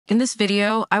In this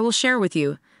video, I will share with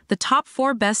you the top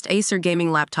 4 best Acer gaming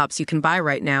laptops you can buy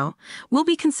right now. We'll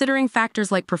be considering factors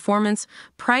like performance,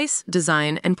 price,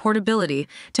 design, and portability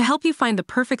to help you find the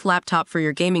perfect laptop for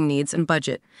your gaming needs and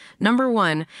budget. Number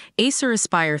 1. Acer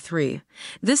Aspire 3.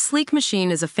 This sleek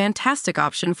machine is a fantastic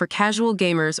option for casual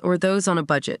gamers or those on a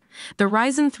budget. The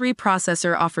Ryzen 3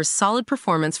 processor offers solid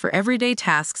performance for everyday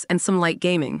tasks and some light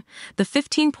gaming. The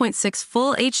 15.6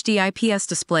 Full HD IPS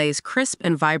display is crisp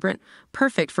and vibrant,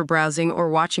 perfect for browsing or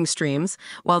watching streams.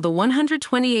 While the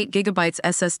 128GB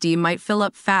SSD might fill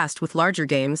up fast with larger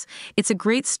games, it's a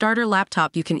great starter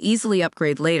laptop you can easily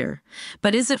upgrade later.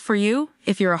 But is it for you?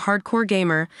 If you're a hardcore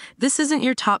gamer, this isn't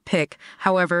your top pick.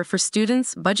 However, for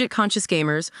students, budget-conscious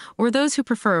gamers, or those who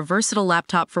prefer a versatile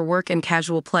laptop for work and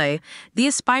casual play, the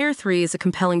Aspire 3 is a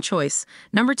compelling choice.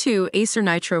 Number 2. Acer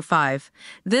Nitro 5.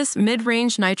 This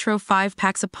mid-range Nitro 5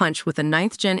 packs a punch with a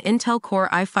 9th-gen Intel Core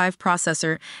i5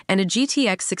 processor and a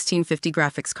GTX 1650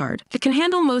 graphics card. It can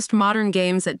handle most modern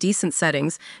games at decent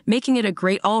settings, making it a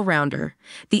great all-rounder.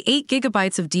 The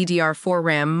 8GB of DDR4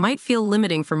 RAM might feel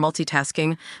limiting for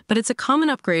multitasking, but it's a common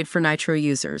upgrade for Nitro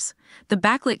users. The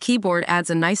backlit keyboard adds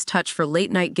a nice touch for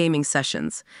late-night gaming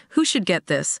sessions. Who should get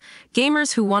this?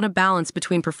 Gamers who want a balance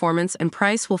between performance and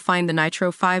price will find the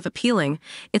Nitro 5 appealing.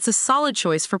 It's a solid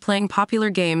choice for playing popular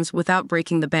games without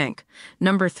breaking the bank.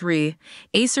 Number 3.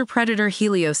 Acer Predator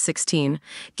Helios 16.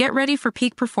 Get ready for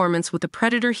peak performance with the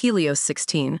Predator Helios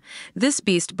 16. This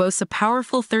beast boasts a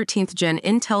powerful 13th-gen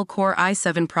Intel Core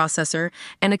i7 processor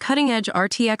and a cutting-edge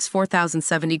RTX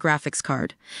 4070 graphics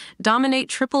card. Dominate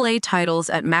AAA titles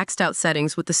at maxed-out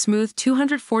settings with the smooth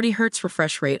 240Hz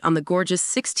refresh rate on the gorgeous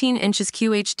 16"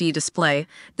 QHD display.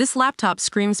 This laptop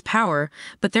screams power,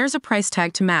 but there's a price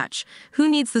tag to match. Who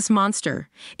needs this monster?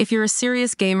 If you're a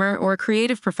serious gamer or a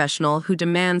creative professional who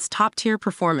demands top-tier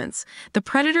performance, the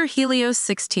Predator Helios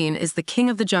 16 is the king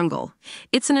of the jungle.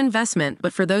 It's an investment,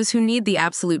 but for those who need the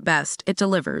absolute best, it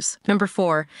delivers. Number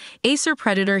 4. Acer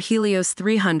Predator Helios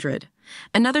 300.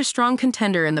 Another strong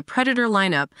contender in the Predator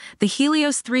lineup, the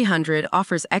Helios 300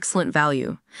 offers excellent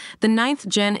value. The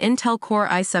 9th-gen Intel Core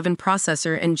i7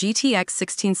 processor and GTX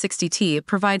 1660Ti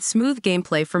provide smooth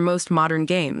gameplay for most modern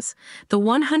games. The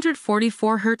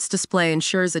 144Hz display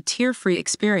ensures a tear-free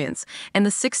experience, and the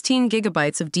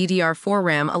 16GB of DDR4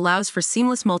 RAM allows for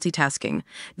seamless multitasking.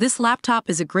 This laptop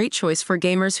is a great choice for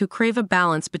gamers who crave a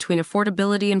balance between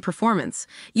affordability and performance.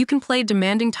 You can play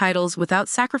demanding titles without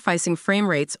sacrificing frame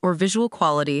rates or visual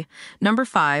quality. Number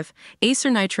 5.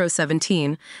 Acer Nitro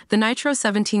 17. The Nitro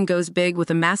 17 goes big with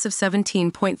a massive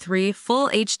 17.3 Full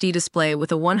HD display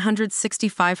with a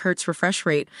 165Hz refresh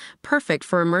rate, perfect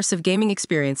for immersive gaming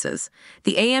experiences.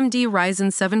 The AMD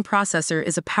Ryzen 7 processor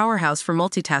is a powerhouse for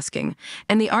multitasking,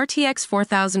 and the RTX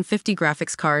 4050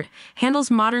 graphics card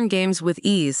handles modern games with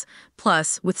ease.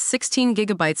 Plus, with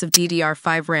 16GB of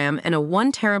DDR5 RAM and a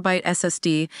 1TB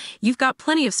SSD, you've got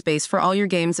plenty of space for all your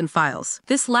games and files.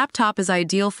 This laptop is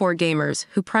ideal for gamers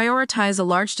who prioritize a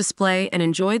large display and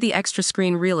enjoy the extra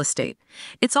screen real estate.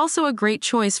 It's also a great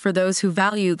choice for those who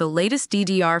value the latest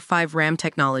DDR5 RAM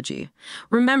technology.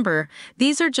 Remember,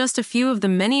 these are just a few of the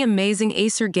many amazing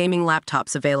Acer gaming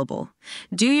laptops available.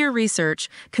 Do your research,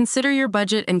 consider your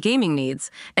budget and gaming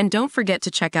needs, and don't forget to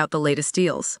check out the latest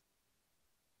deals.